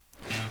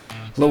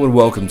Hello and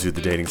welcome to the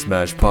Dating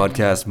Smash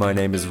podcast. My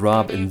name is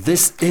Rob, and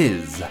this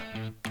is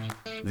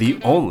the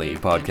only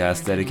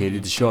podcast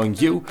dedicated to showing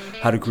you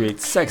how to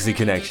create sexy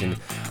connection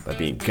by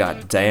being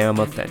goddamn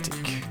authentic.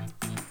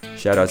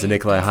 Shout out to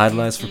Nikolai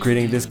Heidlas for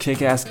creating this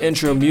kick-ass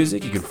intro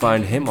music. You can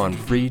find him on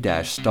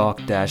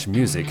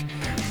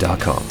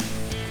free-stock-music.com.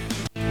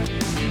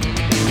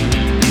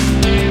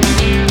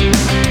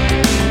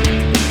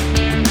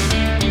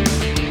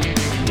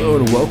 Hello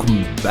and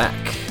welcome back.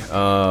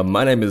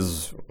 My name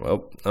is...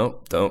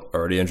 don't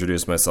already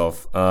introduce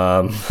myself.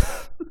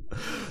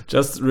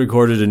 Just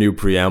recorded a new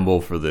preamble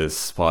for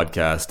this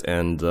podcast,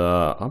 and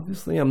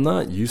obviously I'm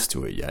not used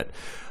to it yet.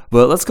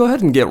 But let's go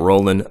ahead and get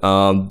rolling.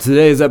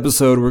 Today's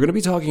episode, we're going to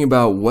be talking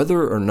about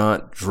whether or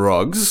not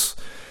drugs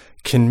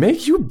can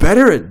make you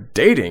better at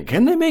dating.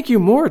 Can they make you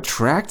more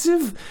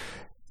attractive?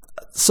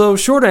 So,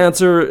 short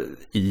answer,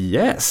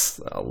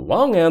 yes.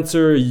 Long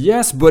answer,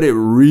 yes, but it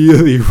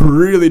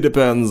really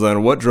depends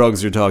on what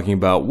drugs you're talking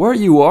about, where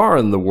you are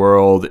in the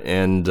world,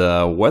 and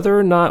whether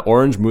or not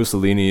Orange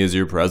Mussolini is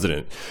your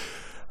president.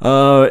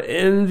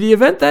 In the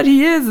event that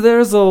he is,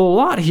 there's a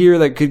lot here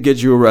that could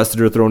get you arrested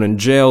or thrown in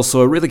jail,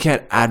 so I really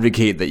can't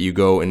advocate that you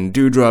go and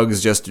do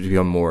drugs just to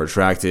become more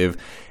attractive.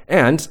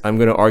 And I'm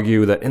going to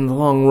argue that in the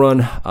long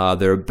run,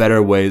 there are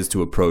better ways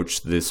to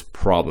approach this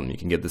problem. You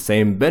can get the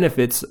same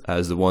benefits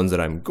as the ones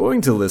that I'm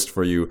going to list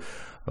for you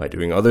by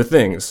doing other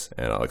things,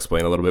 and I'll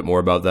explain a little bit more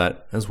about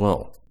that as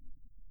well.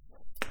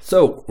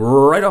 So,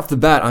 right off the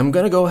bat, I'm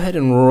going to go ahead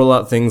and roll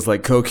out things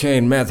like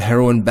cocaine, meth,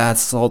 heroin, bath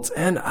salts,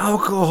 and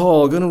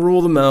alcohol. Going to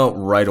rule them out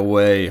right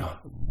away.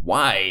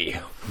 Why?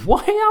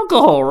 Why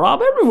alcohol,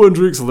 Rob? Everyone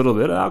drinks a little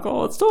bit of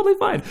alcohol. It's totally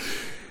fine.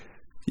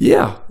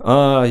 Yeah.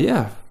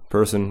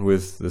 Person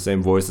with the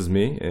same voice as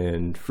me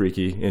and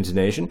freaky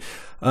intonation.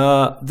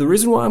 The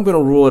reason why I'm going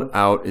to rule it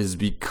out is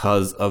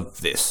because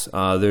of this.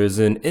 There's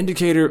an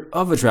indicator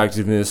of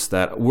attractiveness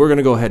that we're going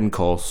to go ahead and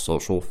call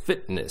social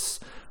fitness.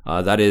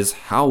 That is,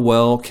 how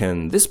well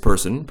can this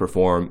person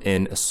perform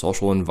in a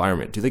social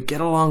environment? Do they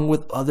get along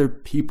with other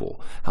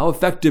people? How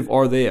effective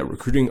are they at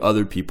recruiting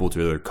other people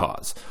to their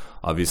cause?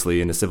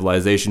 Obviously, in a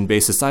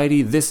civilization-based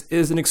society, this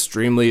is an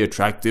extremely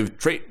attractive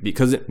trait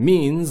because it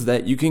means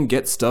that you can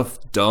get stuff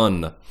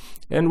done.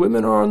 And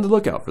women are on the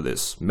lookout for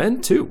this.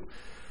 Men too.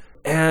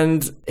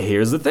 And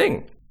here's the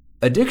thing.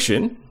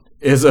 Addiction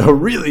is a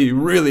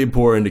really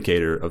poor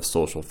indicator of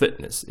social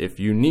fitness. If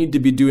you need to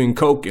be doing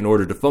coke in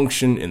order to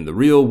function in the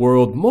real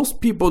world, most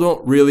people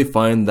don't really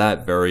find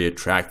that very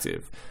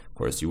attractive. Of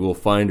course, you will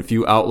find a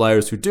few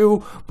outliers who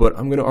do, but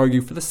I'm going to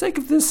argue for the sake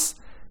of this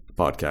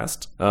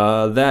podcast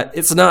that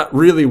it's not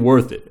really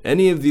worth it.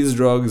 Any of these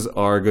drugs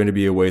are going to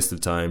be a waste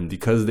of time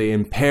because they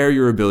impair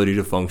your ability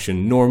to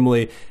function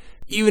normally.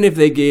 Even if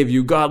they gave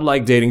you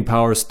godlike dating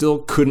power, still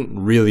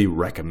couldn't really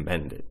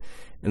recommend it.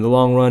 In the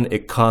long run,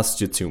 it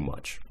costs you too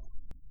much.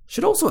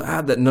 Should also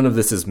add that none of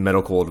this is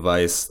medical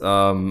advice.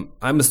 I'm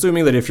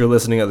assuming that if you're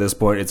listening at this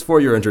point, it's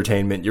for your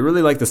entertainment. You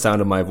really like the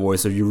sound of my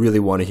voice, or you really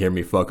want to hear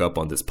me fuck up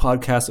on this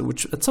podcast,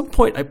 which at some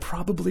point I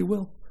probably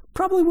will.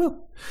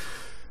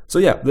 So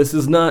yeah, this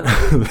is not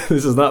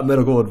this is not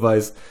medical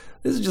advice.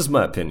 This is just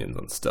my opinions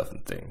on stuff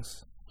and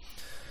things.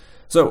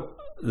 So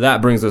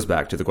that brings us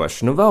back to the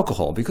question of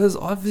alcohol, because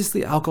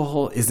obviously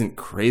alcohol isn't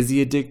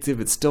crazy addictive.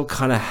 It still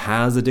kind of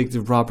has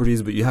addictive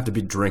properties, but you have to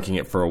be drinking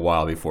it for a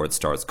while before it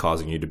starts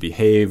causing you to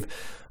behave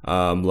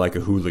like a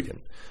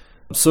hooligan.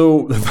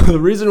 So the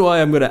reason why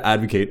I'm going to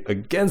advocate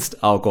against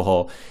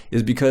alcohol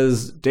is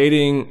because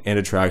dating and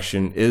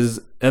attraction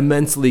is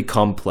immensely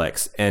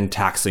complex and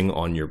taxing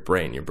on your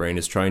brain. Your brain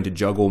is trying to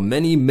juggle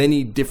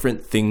many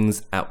different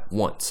things at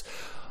once.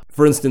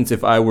 For instance,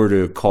 if I were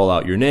to call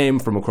out your name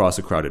from across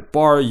a crowded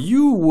bar,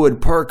 you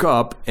would perk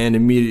up and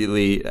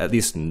immediately at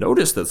least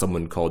notice that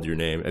someone called your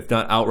name, if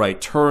not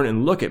outright turn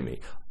and look at me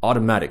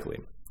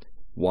automatically.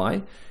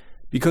 Why?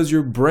 Because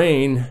your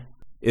brain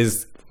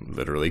is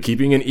literally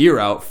keeping an ear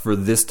out for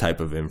this type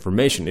of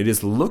information. It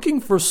is looking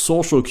for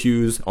social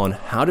cues on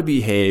how to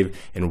behave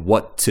and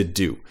what to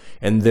do.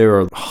 And there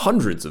are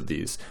hundreds of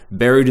these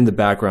buried in the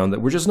background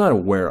that we're just not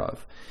aware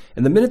of.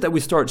 And the minute that we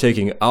start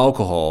taking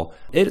alcohol,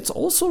 it's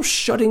also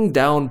shutting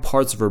down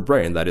parts of our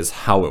brain. That is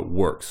how it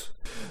works.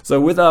 So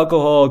with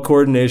alcohol,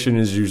 coordination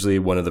is usually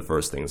one of the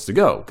first things to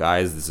go.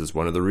 Guys, this is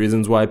one of the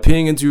reasons why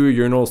peeing into your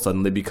urinal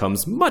suddenly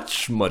becomes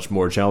much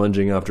more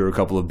challenging after a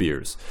couple of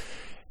beers.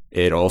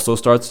 It also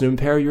starts to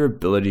impair your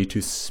ability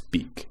to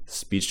speak.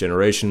 Speech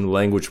generation,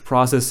 language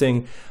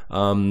processing.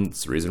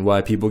 It's the reason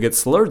why people get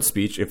slurred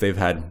speech if they've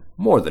had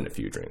more than a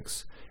few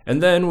drinks. And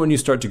then when you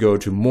start to go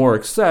to more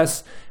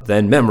excess,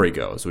 then memory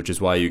goes, which is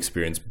why you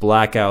experience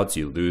blackouts,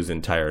 you lose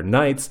entire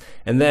nights.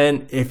 And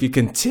then if you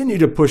continue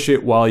to push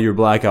it while you're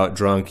blackout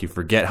drunk, you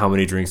forget how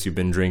many drinks you've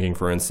been drinking,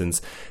 for instance,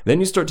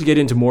 then you start to get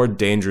into more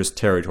dangerous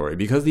territory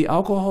because the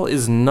alcohol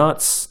is not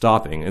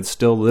stopping. It's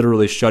still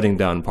literally shutting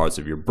down parts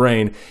of your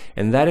brain.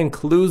 And that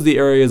includes the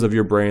areas of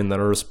your brain that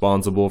are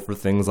responsible for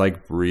things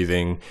like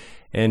breathing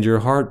and your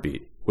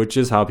heartbeat, which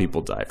is how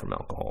people die from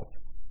alcohol.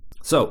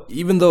 So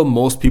even though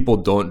most people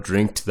don't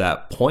drink to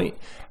that point,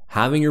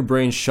 having your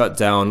brain shut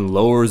down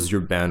lowers your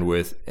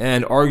bandwidth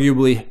and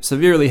arguably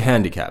severely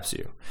handicaps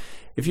you.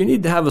 If you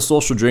need to have a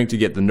social drink to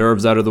get the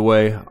nerves out of the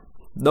way,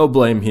 no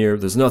blame here,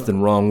 there's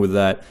nothing wrong with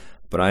that,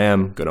 but I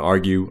am going to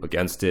argue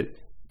against it.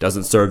 It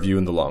doesn't serve you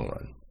in the long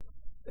run.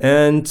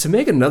 And to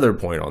make another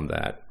point on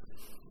that,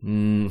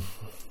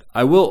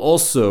 I will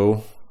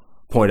also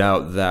point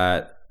out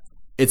that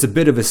it's a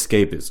bit of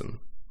escapism.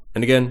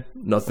 And again,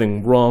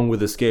 nothing wrong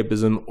with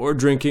escapism or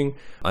drinking.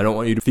 I don't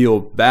want you to feel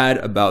bad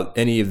about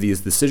any of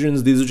these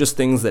decisions. These are just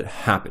things that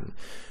happen.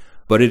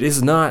 But it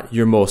is not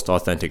your most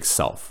authentic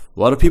self. A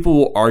lot of people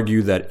will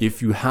argue that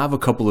if you have a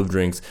couple of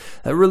drinks,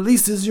 that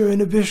releases your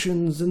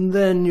inhibitions and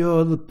then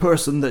you're the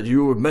person that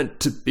you were meant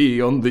to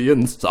be on the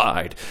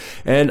inside.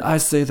 And I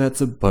say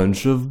that's a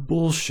bunch of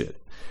bullshit.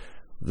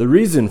 The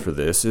reason for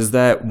this is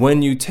that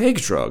when you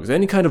take drugs,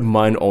 any kind of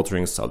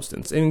mind-altering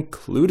substance,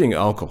 including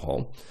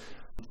alcohol,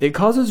 it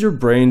causes your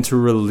brain to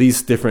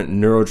release different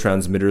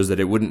neurotransmitters that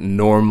it wouldn't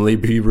normally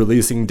be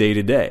releasing day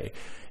to day.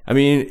 I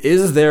mean,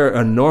 is there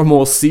a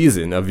normal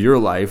season of your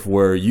life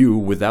where you,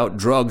 without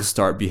drugs,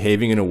 start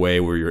behaving in a way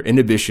where your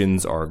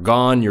inhibitions are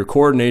gone, your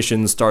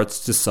coordination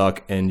starts to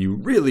suck, and you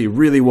really,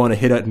 really want to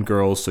hit at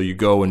girls, so you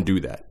go and do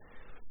that?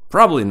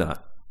 Probably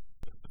not.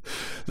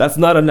 That's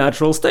not a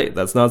natural state.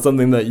 That's not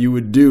something that you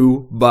would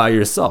do by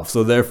yourself.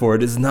 So therefore,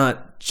 it is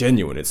not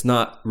genuine. It's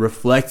not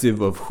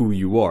reflective of who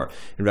you are.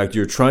 In fact,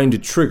 you're trying to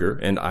trigger,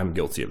 and I'm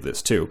guilty of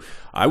this too,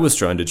 I was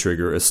trying to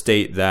trigger a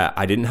state that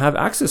I didn't have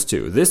access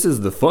to. This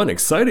is the fun,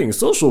 exciting,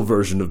 social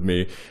version of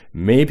me.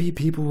 Maybe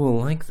people will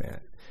like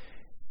that.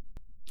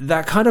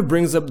 That kind of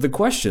brings up the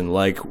question,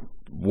 like,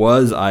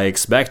 was I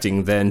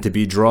expecting then to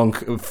be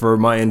drunk for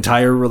my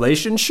entire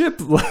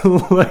relationship?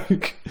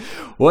 Like,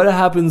 what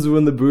happens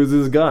when the booze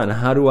is gone?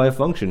 How do I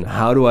function?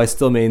 How do I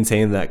still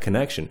maintain that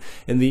connection?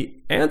 And the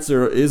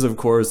answer is, of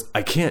course,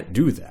 I can't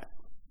do that.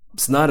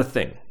 It's not a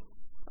thing.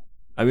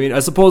 I mean, I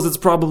suppose it's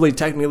probably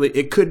technically,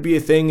 it could be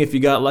a thing if you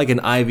got like an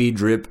IV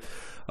drip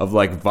of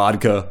like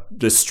vodka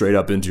just straight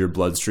up into your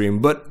bloodstream.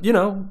 But, you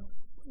know,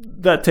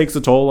 that takes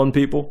a toll on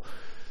people.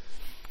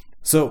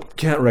 So,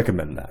 can't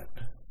recommend that.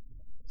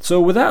 So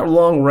with that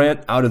long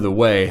rant out of the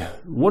way,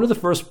 one of the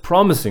first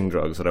promising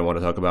drugs that I want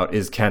to talk about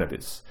is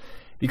cannabis.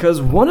 Because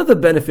one of the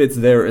benefits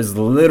there is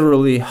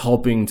literally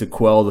helping to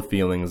quell the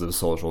feelings of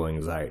social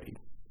anxiety.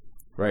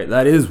 Right?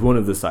 That is one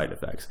of the side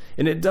effects.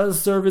 And it does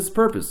serve its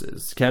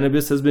purposes.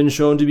 Cannabis has been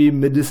shown to be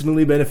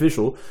medicinally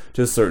beneficial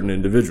to certain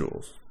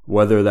individuals.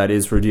 Whether that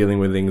is for dealing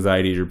with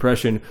anxiety,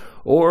 depression,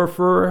 or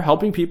for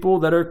helping people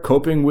that are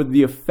coping with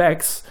the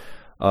effects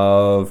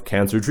of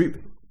cancer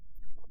treatment.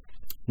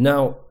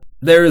 Now,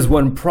 there is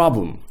one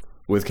problem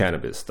with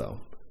cannabis, though.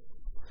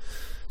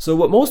 So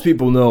what most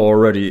people know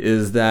already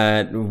is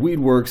that weed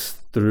works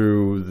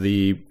through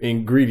the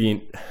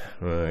ingredient,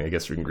 I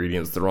guess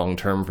ingredient's the wrong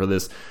term for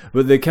this,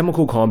 but the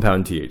chemical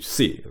compound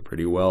THC.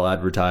 Pretty well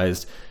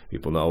advertised.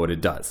 People know what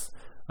it does.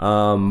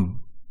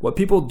 What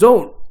people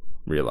don't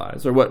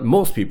realize, or what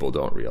most people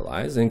don't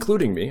realize,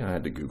 including me, I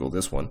had to Google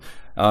this one,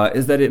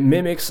 is that it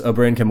mimics a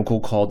brain chemical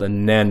called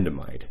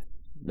anandamide.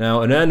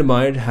 Now,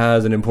 anandamide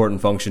has an important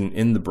function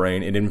in the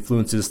brain. It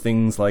influences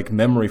things like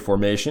memory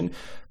formation,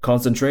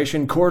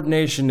 concentration,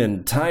 coordination,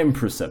 and time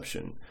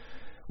perception,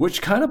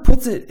 which kind of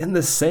puts it in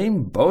the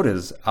same boat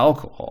as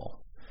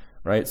alcohol,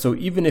 right? So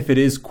even if it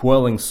is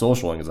quelling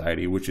social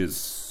anxiety, which is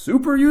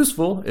super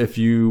useful if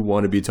you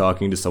want to be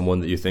talking to someone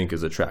that you think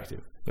is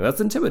attractive. Now,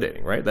 that's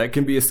intimidating, right? That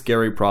can be a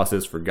scary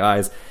process for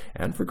guys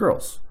and for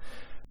girls.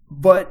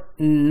 But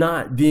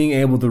not being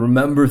able to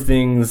remember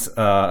things,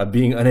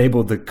 being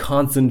unable to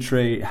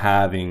concentrate,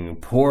 having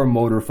poor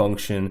motor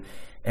function,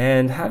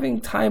 and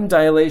having time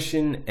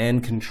dilation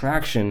and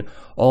contraction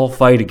all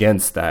fight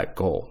against that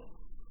goal.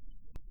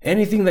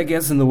 Anything that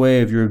gets in the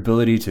way of your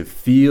ability to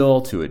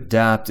feel, to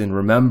adapt, and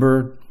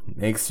remember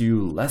makes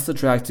you less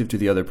attractive to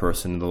the other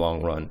person in the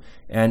long run,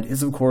 and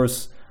is, of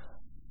course,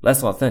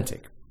 less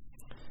authentic.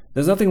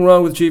 There's nothing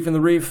wrong with Chief in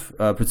the Reef,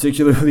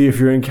 particularly if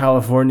you're in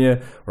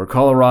California or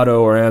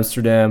Colorado or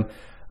Amsterdam.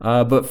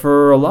 But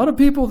for a lot of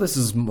people, this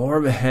is more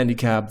of a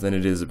handicap than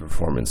it is a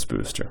performance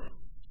booster.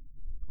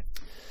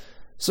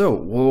 So,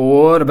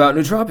 what about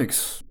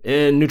nootropics?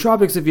 And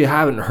nootropics, if you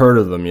haven't heard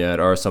of them yet,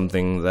 are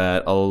something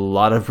that a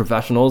lot of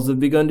professionals have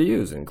begun to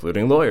use,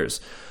 including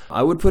lawyers.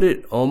 I would put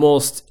it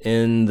almost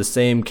in the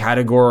same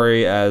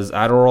category as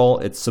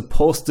Adderall. It's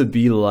supposed to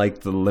be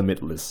like the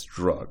limitless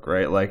drug,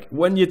 right? Like,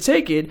 when you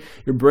take it,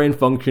 your brain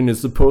function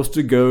is supposed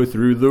to go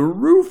through the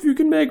roof. You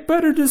can make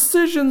better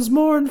decisions,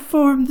 more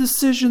informed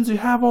decisions. You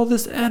have all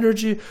this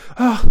energy.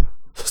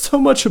 So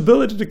much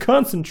ability to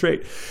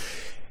concentrate.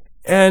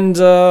 And,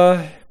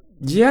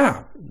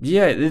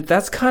 Yeah,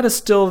 that's kind of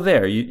still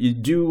there. You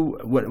do,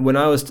 when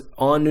I was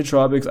on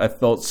nootropics, I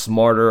felt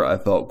smarter, I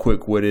felt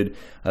quick-witted.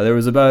 There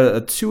was about a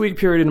 2-week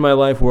period in my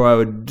life where I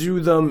would do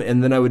them,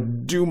 and then I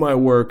would do my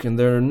work, and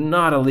they're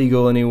not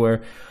illegal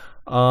anywhere.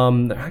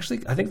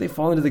 Actually, I think they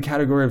fall into the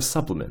category of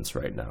supplements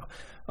right now.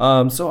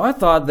 So I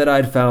thought that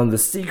I'd found the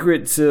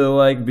secret to,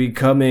 like,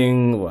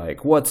 becoming,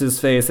 like,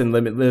 what's-his-face and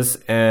limitless,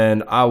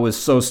 and I was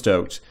so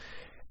stoked.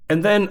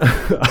 And then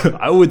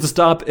I would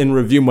stop and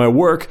review my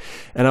work,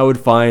 and I would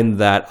find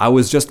that I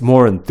was just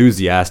more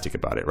enthusiastic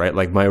about it, right?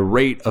 Like my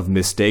rate of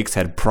mistakes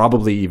had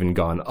probably even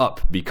gone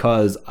up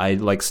because I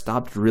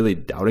stopped really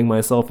doubting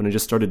myself and I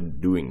just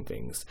started doing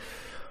things.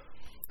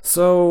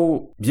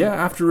 So yeah,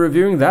 after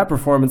reviewing that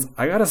performance,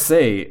 I gotta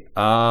say,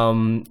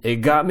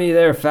 it got me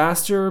there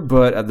faster,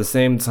 but at the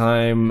same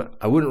time,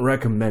 I wouldn't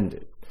recommend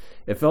it.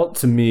 It felt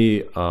to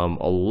me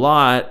a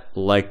lot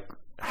like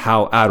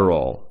how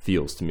Adderall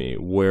feels to me,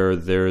 where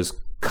there's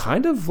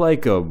kind of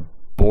like a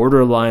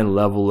borderline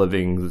level of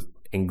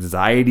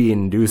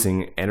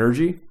anxiety-inducing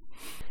energy.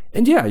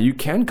 And yeah, you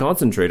can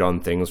concentrate on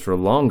things for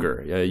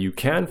longer. You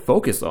can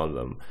focus on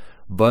them.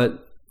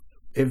 But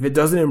if it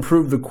doesn't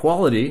improve the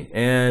quality,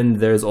 and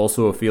there's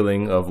also a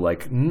feeling of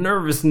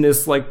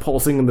nervousness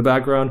pulsing in the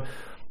background,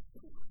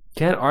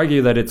 can't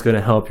argue that it's going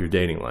to help your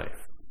dating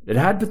life. It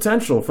had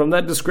potential. From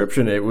that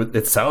description,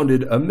 it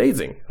sounded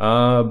amazing.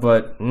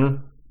 But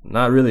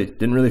not really.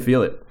 Didn't really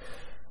feel it.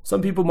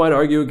 Some people might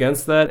argue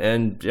against that,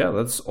 and yeah,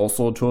 that's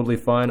also totally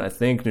fine. I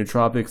think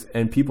nootropics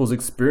and people's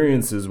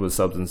experiences with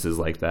substances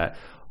like that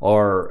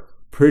are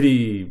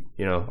pretty,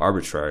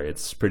 arbitrary.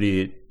 It's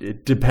pretty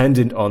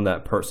dependent on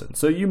that person.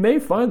 So you may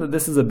find that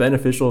this is a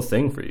beneficial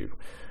thing for you.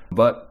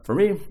 But for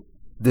me,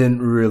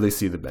 didn't really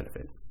see the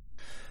benefit.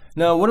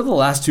 Now, one of the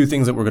last two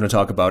things that we're going to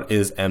talk about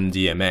is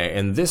MDMA,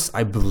 and this,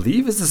 I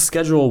believe, is a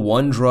Schedule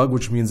 1 drug,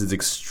 which means it's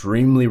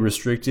extremely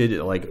restricted,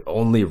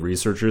 only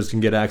researchers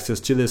can get access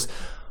to this.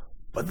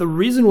 But the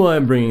reason why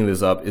I'm bringing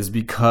this up is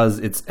because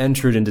it's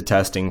entered into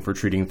testing for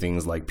treating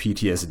things like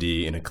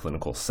PTSD in a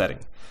clinical setting.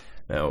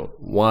 Now,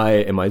 why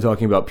am I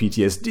talking about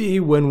PTSD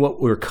when what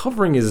we're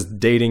covering is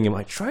dating? Am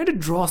I trying to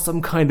draw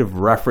some kind of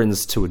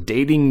reference to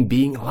dating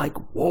being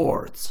like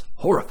wards?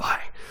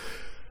 Horrifying.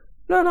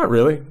 No, not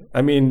really.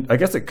 I mean, I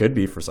guess it could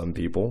be for some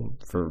people.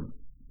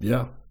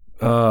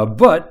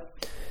 But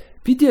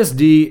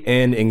PTSD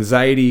and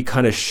anxiety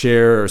kind of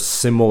share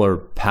similar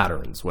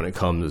patterns when it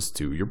comes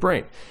to your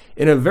brain.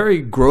 In a very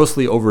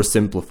grossly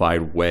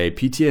oversimplified way,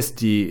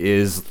 PTSD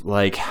is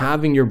like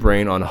having your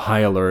brain on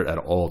high alert at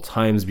all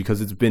times because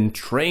it's been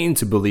trained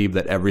to believe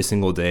that every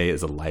single day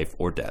is a life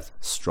or death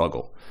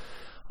struggle.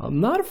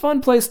 Not a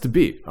fun place to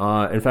be.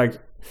 In fact,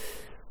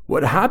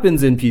 what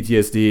happens in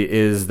PTSD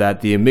is that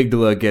the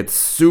amygdala gets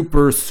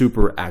super,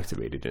 super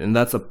activated. And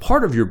that's a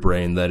part of your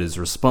brain that is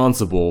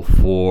responsible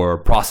for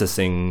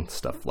processing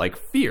stuff like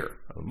fear,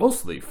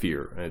 mostly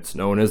fear. It's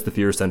known as the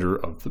fear center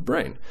of the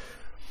brain.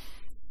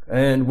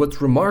 And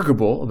what's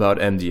remarkable about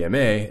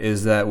MDMA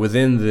is that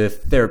within the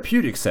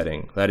therapeutic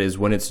setting, that is,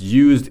 when it's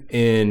used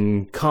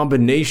in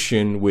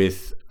combination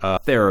with a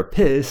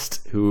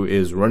therapist who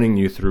is running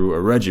you through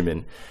a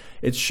regimen,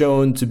 it's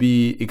shown to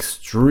be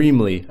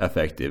extremely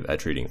effective at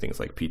treating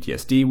things like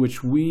PTSD,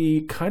 which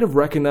we kind of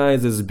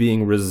recognize as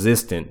being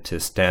resistant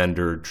to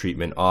standard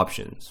treatment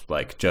options,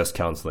 like just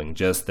counseling,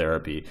 just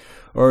therapy,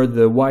 or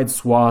the wide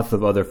swath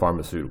of other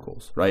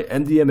pharmaceuticals, right?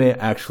 MDMA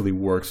actually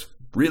works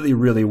really,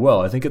 really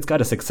well. I think it's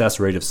got a success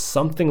rate of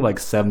something like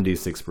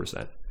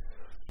 76%.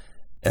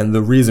 And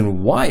the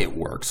reason why it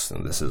works,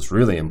 and this is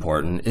really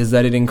important, is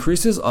that it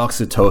increases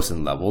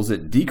oxytocin levels,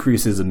 it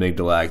decreases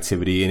amygdala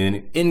activity, and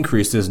it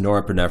increases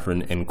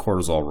norepinephrine and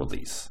cortisol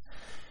release.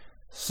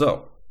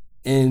 So,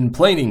 in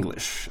plain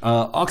English,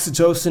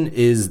 oxytocin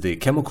is the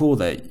chemical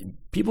that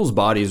people's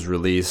bodies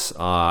release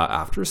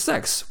after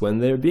sex, when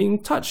they're being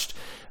touched.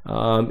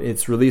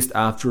 It's released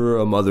after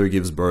a mother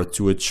gives birth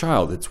to a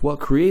child. It's what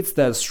creates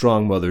that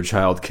strong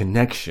mother-child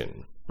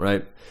connection,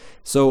 right?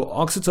 So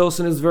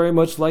oxytocin is very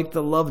much like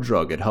the love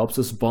drug. It helps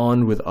us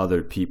bond with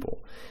other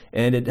people.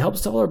 And it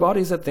helps tell our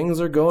bodies that things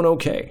are going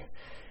okay.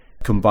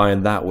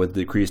 Combine that with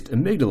decreased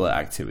amygdala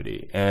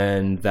activity,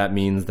 and that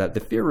means that the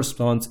fear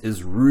response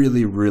is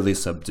really, really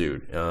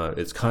subdued.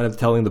 It's kind of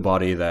telling the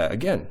body that,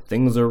 again,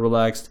 things are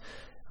relaxed,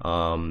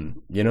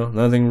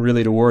 nothing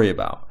really to worry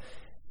about.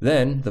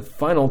 Then, the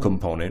final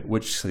component,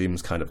 which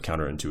seems kind of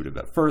counterintuitive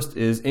at first,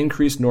 is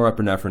increased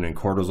norepinephrine and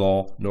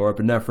cortisol.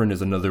 Norepinephrine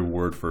is another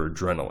word for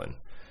adrenaline.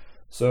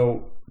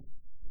 So,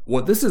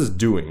 what this is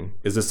doing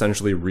is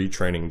essentially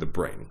retraining the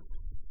brain.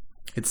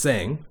 It's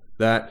saying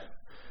that,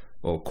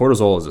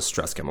 cortisol is a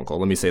stress chemical.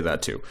 Let me say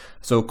that too.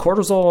 So,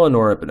 cortisol and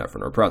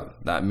norepinephrine are present.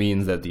 That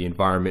means that the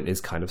environment is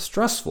kind of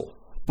stressful.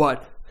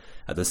 But,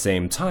 at the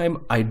same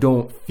time, I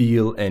don't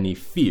feel any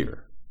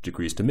fear.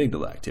 Decreased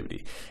amygdala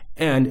activity.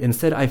 And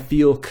instead I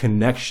feel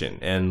connection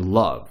and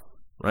love,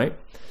 right?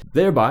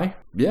 Thereby,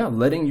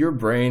 letting your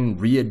brain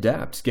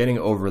readapt, getting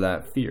over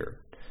that fear.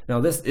 Now,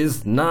 this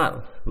is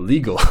not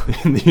legal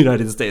in the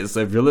United States.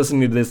 So if you're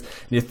listening to this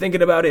and you're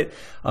thinking about it,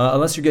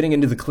 unless you're getting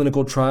into the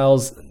clinical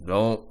trials,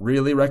 don't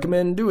really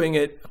recommend doing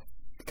it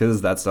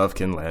because that stuff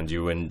can land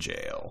you in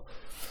jail.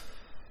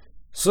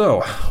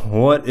 So,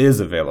 what is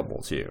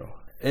available to you?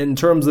 In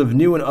terms of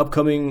new and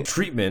upcoming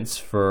treatments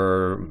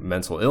for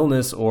mental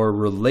illness or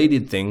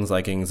related things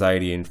like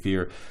anxiety and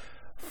fear,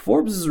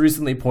 Forbes has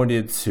recently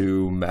pointed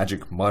to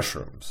magic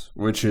mushrooms,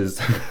 which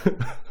is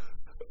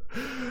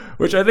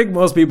which I think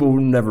most people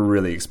never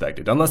really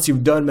expected, unless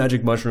you've done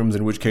magic mushrooms,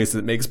 in which case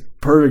it makes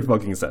perfect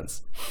fucking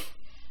sense.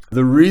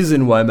 The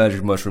reason why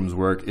magic mushrooms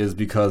work is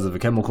because of a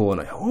chemical,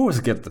 and I always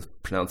get the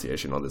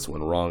pronunciation on this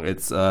one wrong.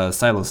 It's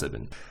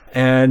psilocybin.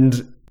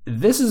 And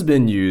this has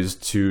been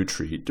used to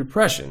treat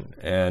depression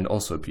and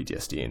also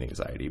PTSD and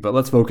anxiety, but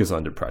let's focus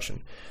on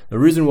depression. The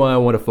reason why I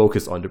want to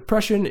focus on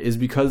depression is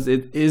because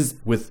it is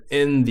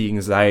within the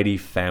anxiety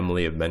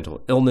family of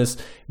mental illness,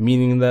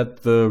 meaning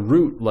that the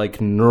root, like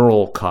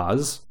neural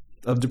cause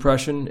of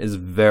depression, is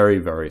very,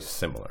 very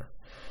similar.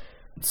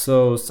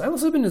 So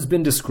psilocybin has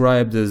been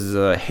described as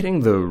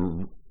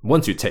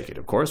once you take it,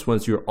 of course,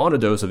 once you're on a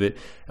dose of it,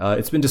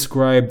 it's been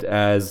described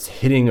as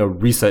hitting a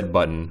reset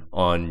button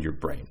on your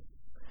brain.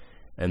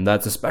 And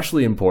that's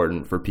especially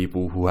important for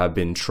people who have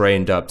been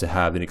trained up to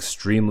have an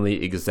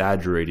extremely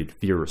exaggerated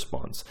fear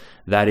response.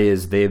 That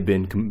is, they've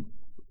been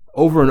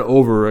over and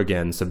over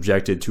again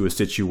subjected to a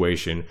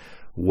situation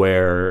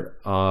where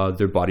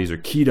their bodies are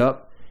keyed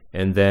up,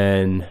 and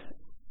then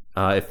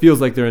it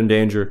feels like they're in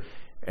danger,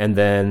 and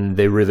then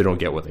they really don't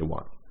get what they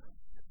want,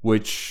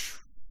 which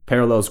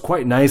parallels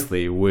quite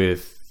nicely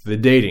with the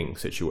dating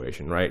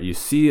situation, right? You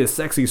see a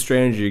sexy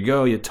stranger, you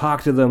go, you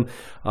talk to them,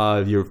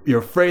 you're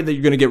afraid that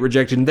you're going to get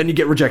rejected, and then you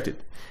get rejected.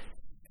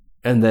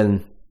 And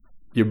then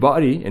your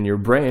body and your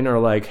brain are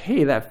like,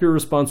 hey, that fear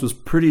response was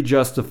pretty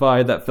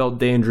justified, that felt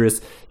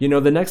dangerous. You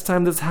know, the next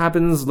time this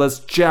happens, let's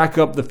jack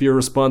up the fear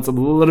response a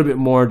little bit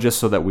more just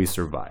so that we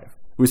survive.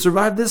 We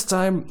survived this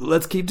time,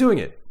 let's keep doing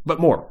it, but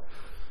more.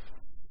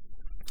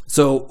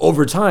 So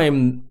over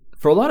time,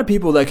 for a lot of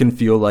people, that can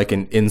feel like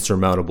an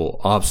insurmountable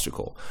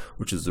obstacle,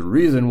 which is the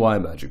reason why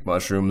magic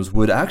mushrooms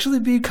would actually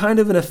be kind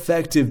of an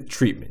effective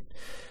treatment.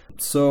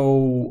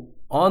 So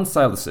on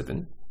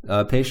psilocybin,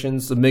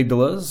 patients'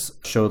 amygdalas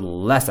showed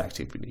less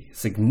activity,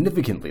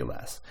 significantly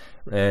less.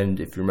 And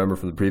if you remember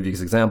from the previous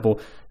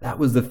example, that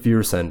was the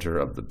fear center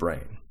of the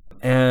brain.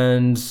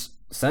 And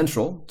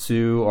central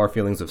to our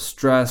feelings of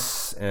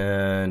stress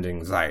and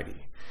anxiety.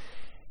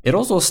 It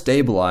also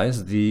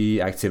stabilized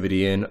the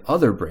activity in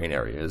other brain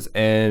areas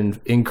and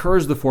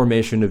encouraged the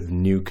formation of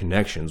new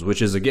connections,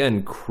 which is,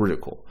 again,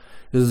 critical.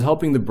 This is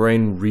helping the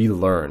brain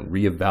relearn,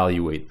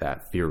 reevaluate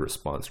that fear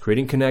response,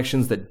 creating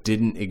connections that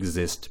didn't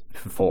exist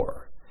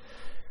before.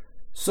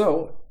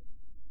 So,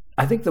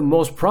 I think the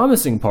most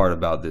promising part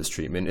about this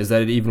treatment is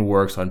that it even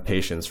works on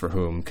patients for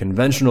whom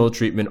conventional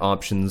treatment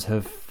options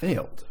have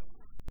failed.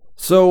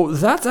 So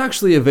that's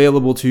actually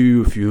available to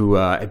you if you,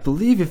 I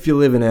believe if you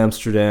live in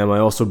Amsterdam. I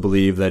also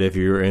believe that if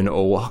you're in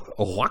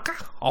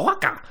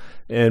Oaxaca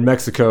in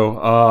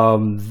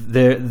Mexico,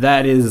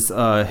 that is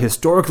a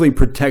historically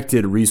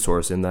protected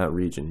resource in that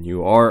region.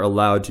 You are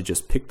allowed to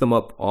just pick them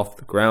up off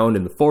the ground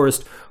in the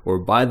forest or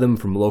buy them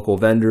from local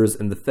vendors,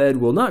 and the Fed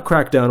will not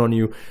crack down on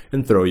you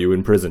and throw you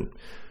in prison.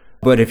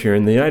 But if you're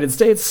in the United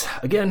States,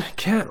 again,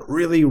 can't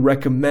really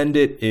recommend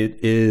it. It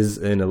is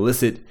an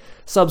illicit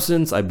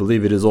substance. I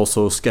believe it is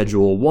also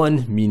Schedule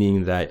 1,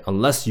 meaning that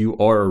unless you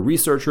are a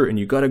researcher and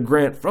you got a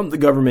grant from the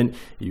government,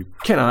 you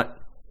cannot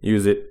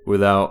use it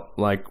without,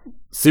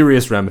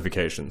 serious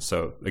ramifications.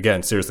 So,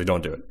 again, seriously,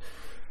 don't do it.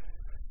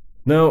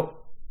 Now,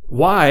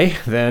 why,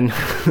 then,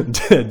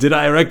 did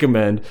I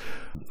recommend,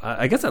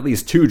 I guess, at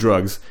least 2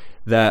 drugs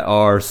that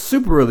are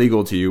super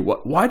illegal to you?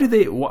 Why did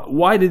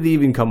they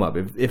even come up?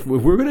 If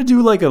we're going to do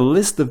a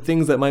list of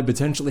things that might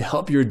potentially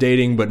help your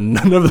dating, but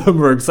none of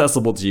them are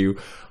accessible to you,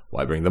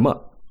 why bring them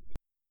up?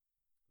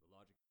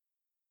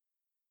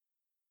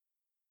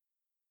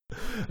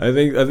 I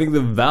think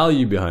the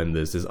value behind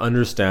this is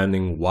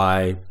understanding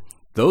why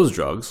those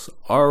drugs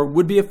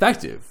would be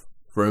effective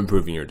for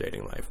improving your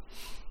dating life.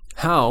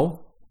 How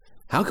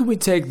can we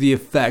take the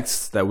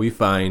effects that we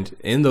find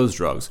in those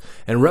drugs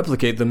and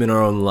replicate them in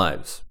our own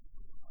lives?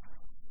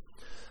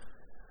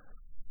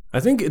 I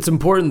think it's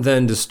important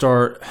then to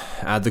start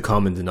at the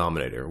common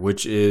denominator,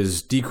 which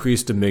is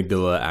decreased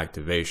amygdala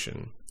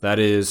activation. That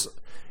is,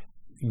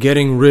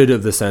 getting rid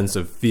of the sense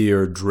of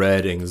fear,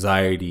 dread,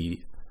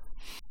 anxiety,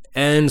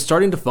 and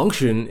starting to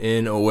function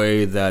in a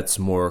way that's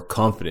more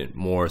confident,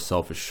 more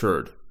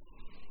self-assured.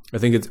 I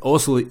think it's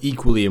also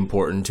equally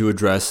important to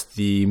address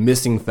the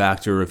missing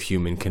factor of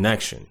human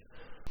connection.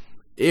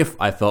 If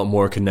I felt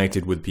more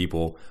connected with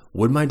people,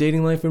 would my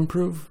dating life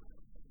improve?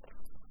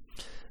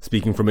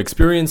 Speaking from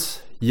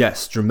experience,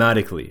 yes,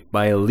 dramatically,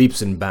 by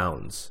leaps and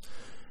bounds.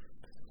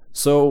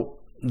 So,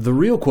 the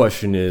real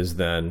question is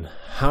then,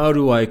 how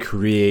do I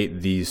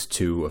create these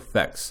 2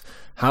 effects?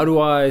 How do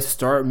I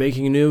start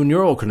making new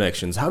neural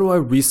connections? How do I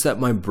reset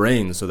my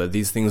brain so that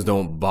these things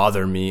don't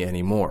bother me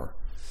anymore?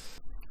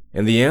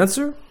 And the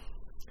answer?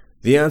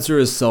 The answer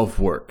is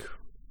self-work.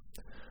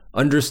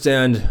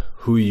 Understand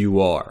who you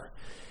are.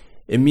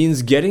 It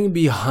means getting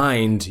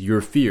behind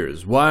your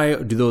fears. Why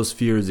do those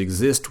fears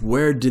exist?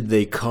 Where did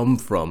they come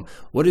from?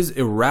 What is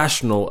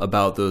irrational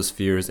about those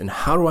fears, and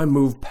how do I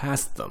move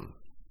past them?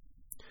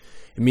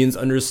 It means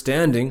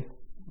understanding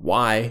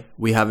why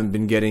we haven't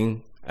been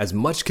getting as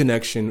much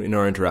connection in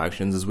our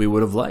interactions as we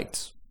would have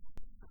liked.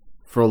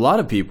 For a lot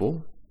of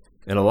people,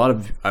 And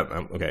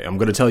I'm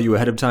going to tell you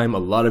ahead of time, a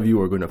lot of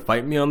you are going to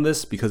fight me on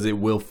this because it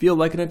will feel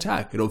like an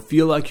attack. It'll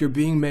feel like you're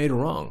being made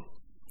wrong.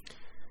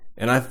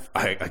 And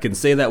I can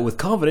say that with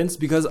confidence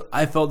because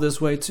I felt this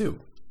way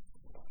too.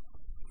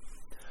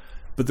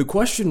 But the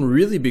question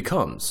really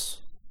becomes,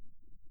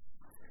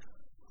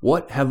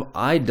 what have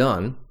I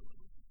done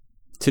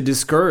to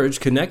discourage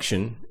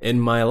connection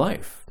in my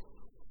life?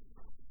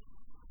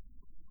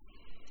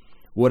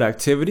 What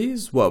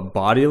activities, what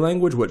body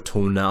language, what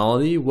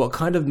tonality, what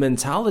kind of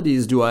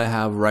mentalities do I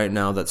have right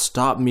now that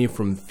stop me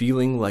from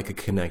feeling like a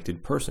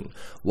connected person?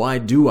 Why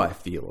do I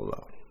feel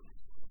alone?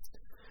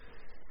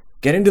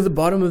 Getting to the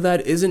bottom of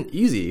that isn't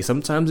easy.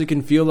 Sometimes it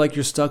can feel like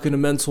you're stuck in a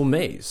mental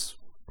maze.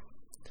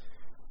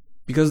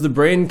 Because the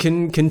brain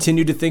can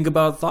continue to think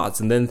about thoughts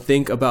and then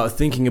think about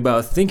thinking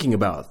about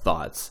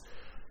thoughts.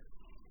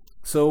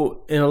 So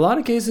in a lot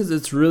of cases,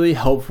 it's really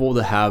helpful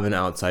to have an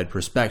outside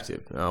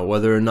perspective.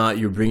 Whether or not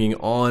you're bringing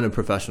on a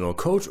professional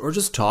coach or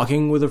just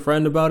talking with a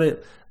friend about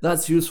it,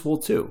 that's useful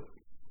too.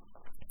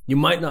 You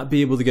might not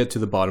be able to get to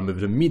the bottom of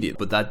it immediately,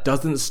 but that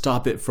doesn't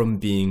stop it from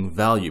being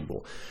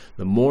valuable.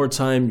 The more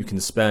time you can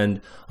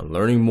spend on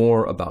learning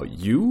more about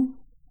you,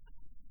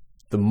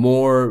 the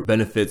more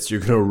benefits you're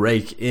going to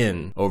rake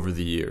in over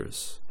the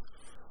years.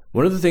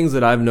 One of the things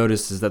that I've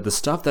noticed is that the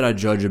stuff that I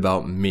judge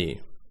about me,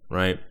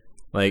 right?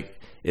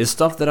 Is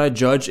stuff that I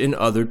judge in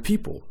other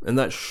people, and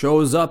that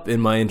shows up in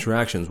my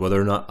interactions,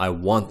 whether or not I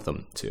want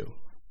them to.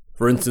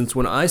 For instance,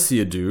 when I see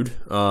a dude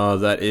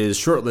that is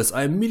shirtless,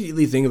 I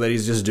immediately think that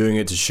he's just doing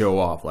it to show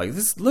off.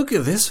 Look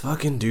at this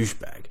fucking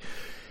douchebag.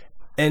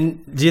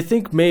 And do you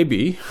think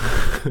maybe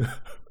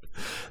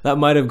that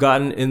might have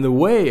gotten in the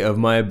way of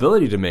my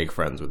ability to make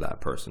friends with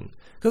that person?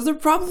 Because they're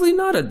probably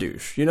not a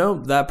douche.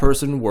 That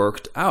person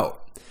worked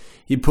out.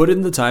 He put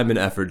in the time and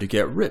effort to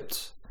get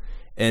ripped.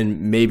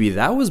 And maybe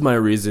that was my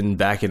reason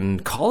back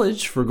in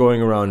college for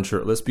going around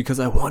shirtless, because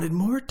I wanted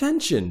more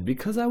attention,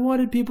 because I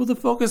wanted people to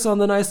focus on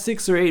the nice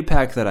 6 or 8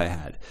 pack that I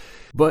had.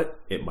 But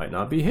it might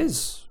not be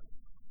his.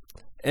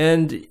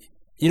 And,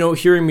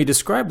 hearing me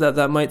describe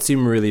that might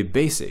seem really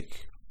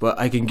basic. But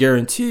I can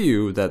guarantee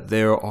you that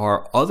there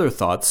are other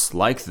thoughts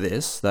like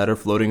this that are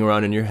floating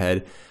around in your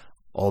head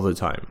all the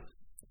time.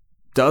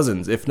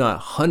 Dozens, if not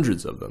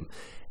hundreds of them.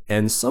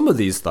 And some of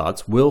these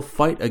thoughts will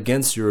fight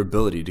against your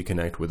ability to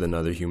connect with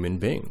another human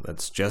being.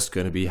 That's just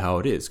going to be how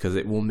it is, because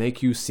it will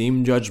make you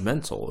seem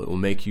judgmental. It will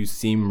make you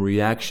seem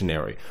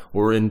reactionary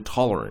or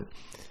intolerant.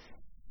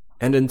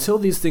 And until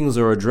these things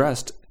are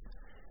addressed,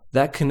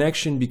 that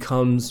connection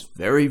becomes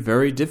very,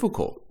 very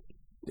difficult.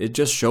 It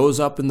just shows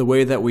up in the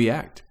way that we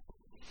act.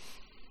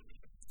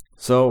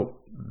 So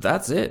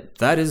that's it.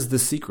 That is the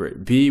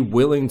secret. Be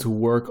willing to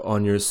work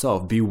on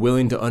yourself. Be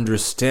willing to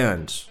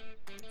understand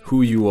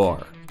who you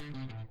are.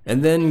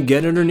 And then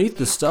get underneath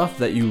the stuff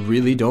that you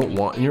really don't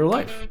want in your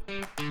life.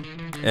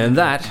 And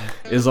that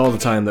is all the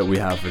time that we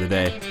have for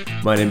today.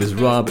 My name is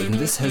Rob, and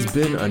this has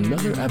been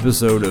another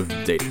episode of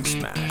Dating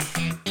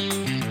Smash.